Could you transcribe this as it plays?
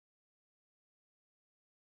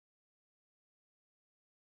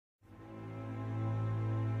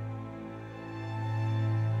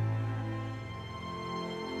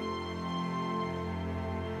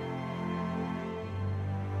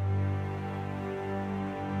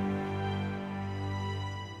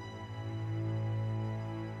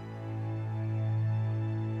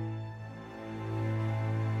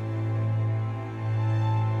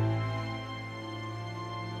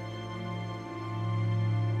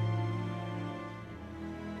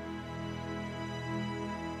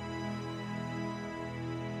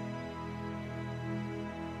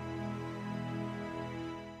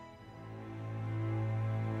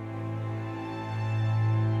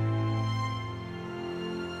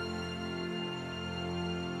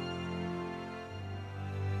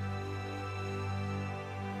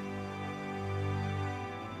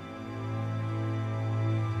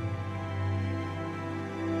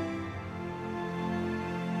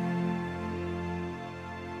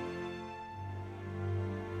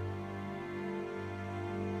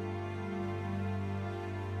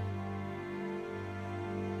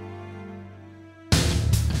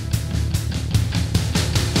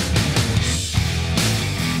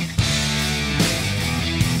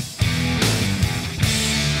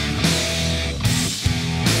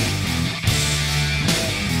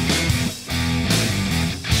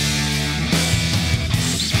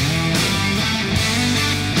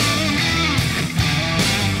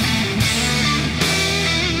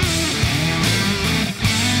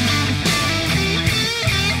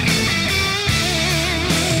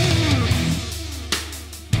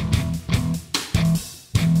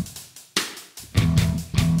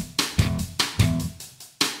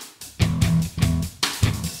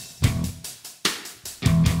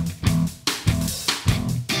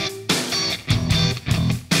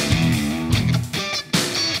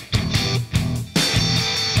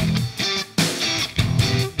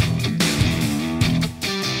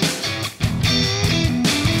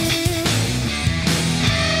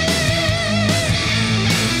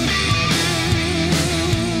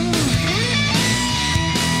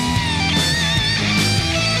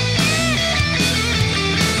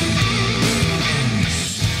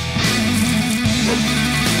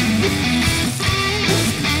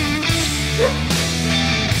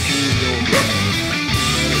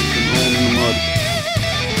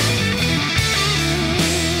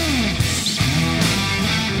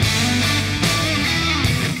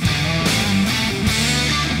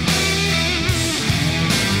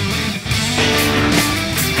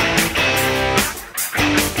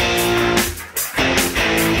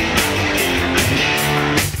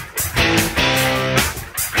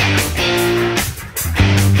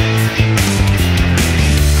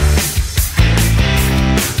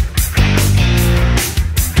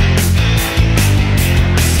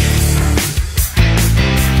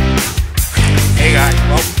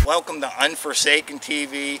welcome to Unfursaken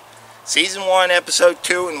TV, Season 1, Episode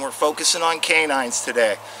 2, and we're focusing on canines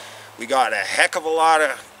today. We got a heck of a lot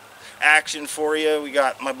of action for you. We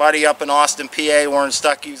got my buddy up in Austin, PA, Oren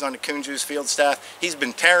Stuckey, who's on the coon juice field staff. He's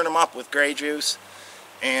been tearing them up with gray juice,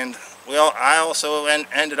 and well, I also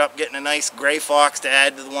ended up getting a nice gray fox to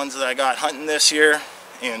add to the ones that I got hunting this year,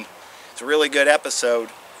 and it's a really good episode.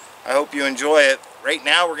 I hope you enjoy it. Right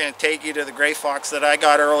now we're going to take you to the gray fox that I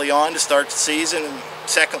got early on to start the season in the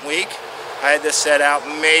second week. I had this set out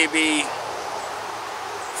maybe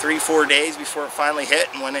 3-4 days before it finally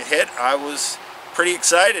hit, and when it hit I was pretty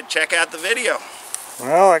excited. Check out the video.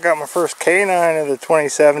 Well, I got my first canine of the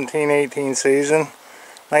 2017-18 season.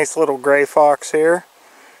 Nice little gray fox here.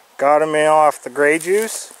 Got him in off the gray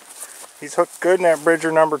juice. He's hooked good in that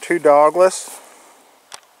Bridger number 2 dogless.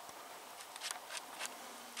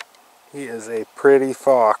 He is a pretty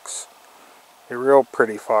fox. A real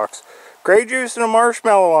pretty fox. Gray juice and a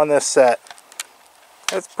marshmallow on this set.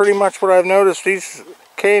 That's pretty much what I've noticed these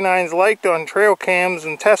canines liked on trail cams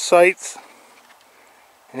and test sites.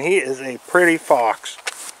 And he is a pretty fox.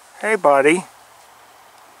 Hey buddy.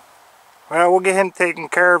 Well, we'll get him taken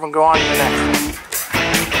care of and go on to the next one.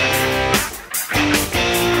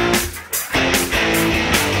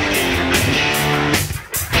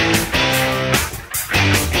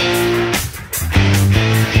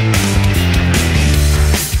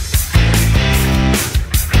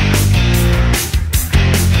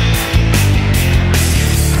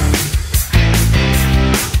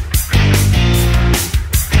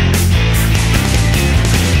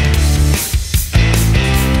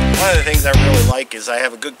 I really like is I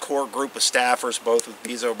have a good core group of staffers, both with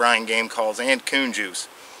Bees O'Brien game calls and coon juice.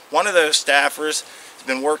 One of those staffers has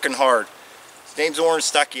been working hard. His name's Oren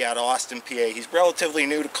Stuckey out of Austin, PA. He's relatively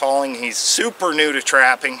new to calling. He's super new to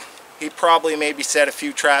trapping. He probably maybe set a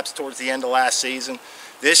few traps towards the end of last season.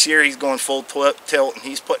 This year he's going full tilt and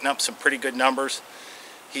he's putting up some pretty good numbers.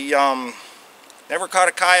 He never caught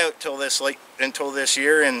a coyote until this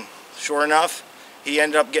year, and sure enough he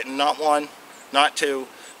ended up getting not one, not two,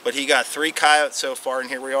 but he got 3 coyotes so far, and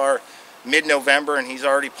here we are mid-November and he's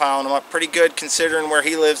already piling them up pretty good considering where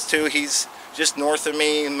he lives too. He's just north of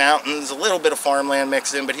me, mountains, a little bit of farmland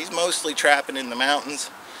mixed in, but he's mostly trapping in the mountains.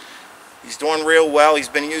 He's doing real well. He's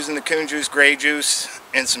been using the coon juice, gray juice,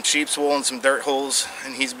 and some sheep's wool and some dirt holes,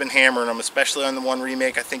 and he's been hammering them, especially on the one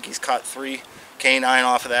remake. I think he's caught 3 canine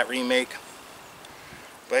off of that remake.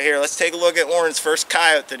 But here, let's take a look at Oren's first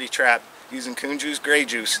coyote that he trapped using coon juice, gray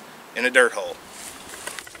juice in a dirt hole.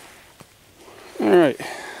 Alright,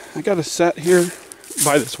 I got a set here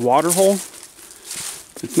by this water hole.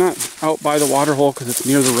 It's not out by the water hole because it's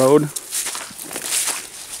near the road.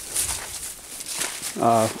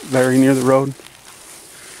 Very near the road.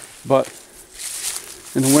 But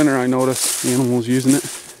in the winter I notice animals using it.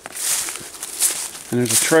 And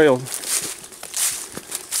there's a trail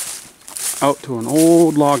out to an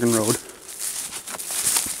old logging road.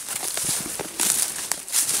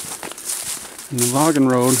 And the logging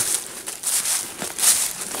road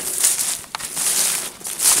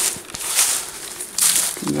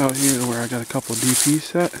out here where I got a couple of DPs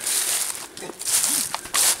set,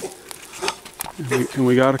 and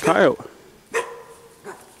we got a coyote.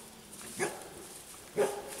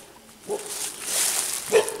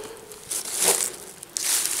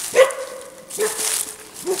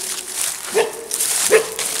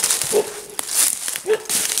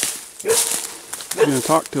 I'm gonna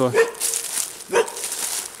talk to her.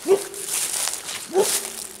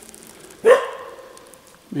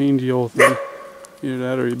 Mangy old thing. Either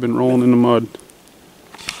that or you've been rolling in the mud.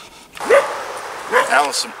 That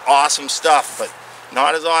was some awesome stuff, but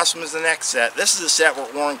not as awesome as the next set. This is a set where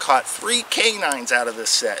Oren caught 3 canines out of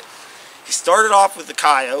this set. He started off with the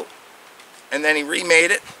coyote, and then he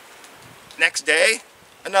remade it. Next day,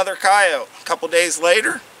 another coyote. A couple days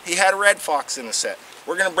later, he had a red fox in the set.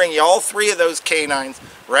 We're going to bring you all 3 of those canines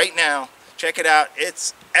right now. Check it out.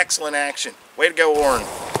 It's excellent action. Way to go, Oren.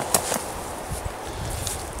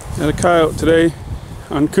 Got a coyote today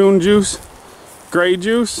on coon juice, gray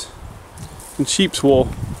juice, and sheep's wool.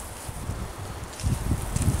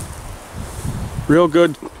 Real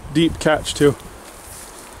good deep catch too.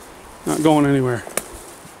 Not going anywhere.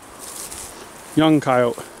 Young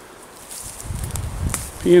coyote.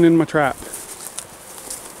 Peeing in my trap.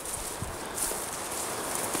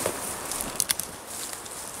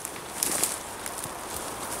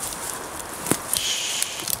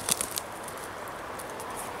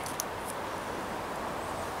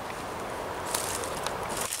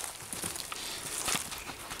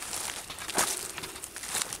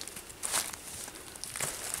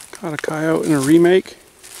 Caught a coyote in a remake.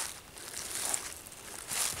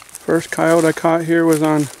 First coyote I caught here was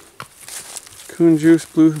on coon juice,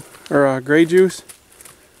 gray juice,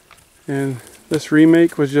 and this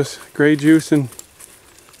remake was just gray juice and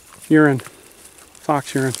urine,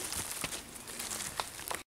 fox urine.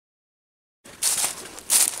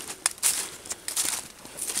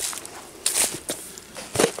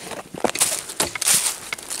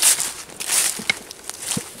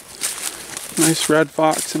 Nice red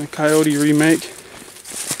fox and a coyote remake.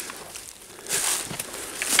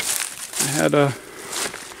 I had a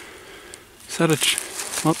I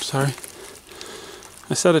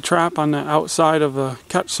set a trap on the outside of the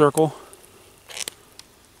catch circle.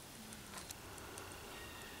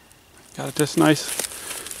 Got this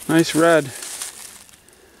nice red.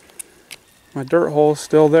 My dirt hole's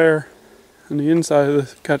still there on the inside of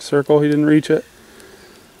the catch circle. He didn't reach it,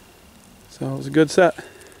 so it was a good set.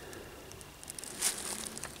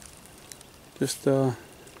 Just a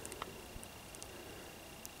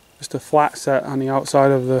flat set on the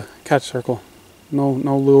outside of the catch circle. No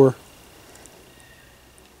lure.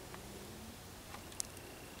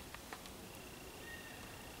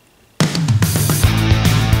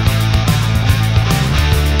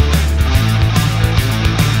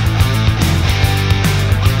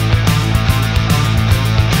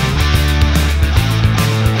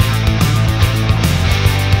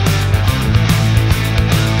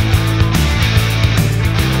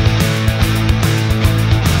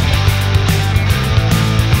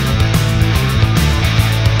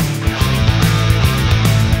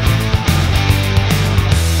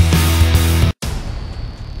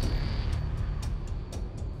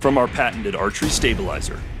 From our patented archery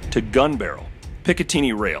stabilizer to gun barrel,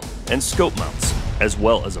 Picatinny rail, and scope mounts, as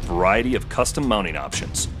well as a variety of custom mounting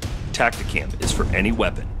options, Tacticam is for any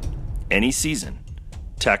weapon, any season.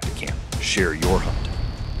 Tacticam, share your hunt.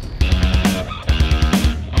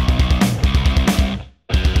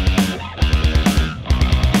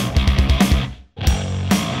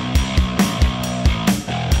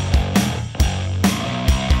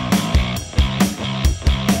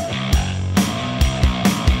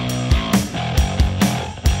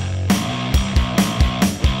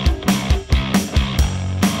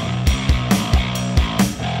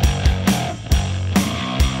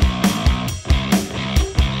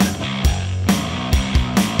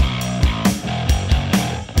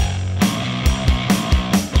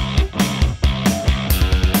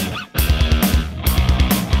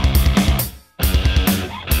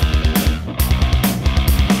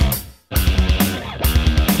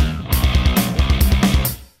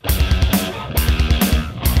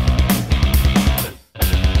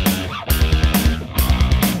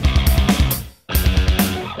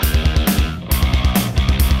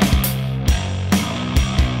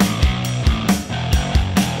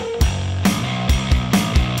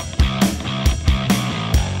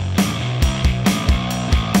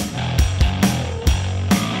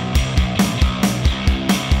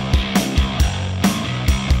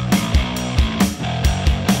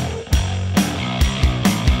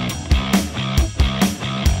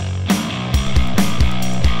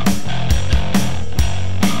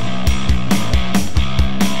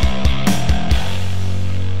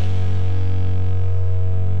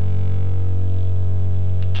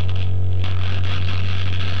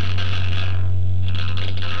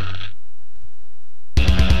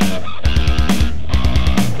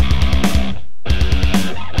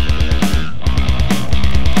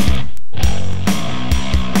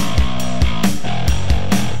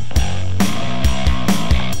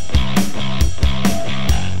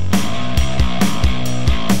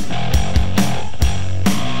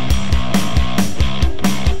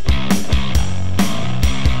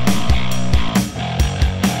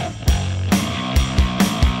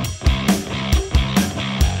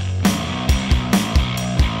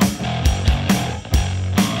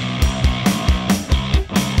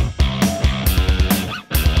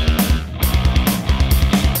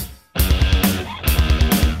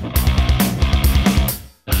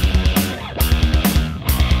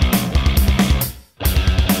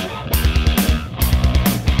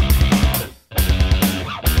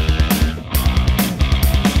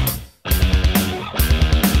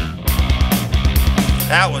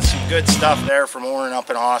 That was some good stuff there from Oren up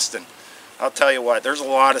in Austin. I'll tell you what, there's a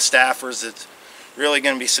lot of staffers that's really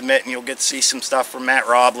going to be submitting. You'll get to see some stuff from Matt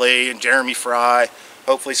Robley and Jeremy Fry.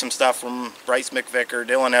 Hopefully some stuff from Bryce McVicker,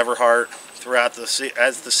 Dylan Everhart throughout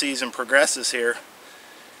as the season progresses here.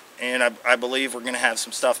 And I believe we're going to have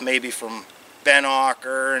some stuff maybe from Ben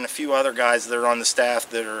Ocker and a few other guys that are on the staff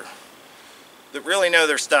that really know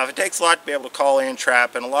their stuff. It takes a lot to be able to call in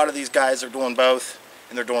trap, and a lot of these guys are doing both,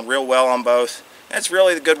 and they're doing real well on both. That's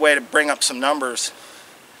really the good way to bring up some numbers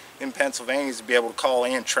in Pennsylvania is to be able to call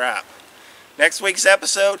and trap. Next week's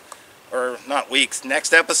episode, or not weeks,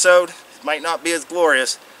 next episode might not be as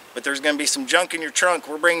glorious, but there's going to be some junk in your trunk.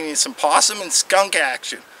 We're bringing you some possum and skunk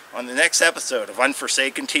action on the next episode of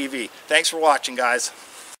Unfursaken TV. Thanks for watching, guys.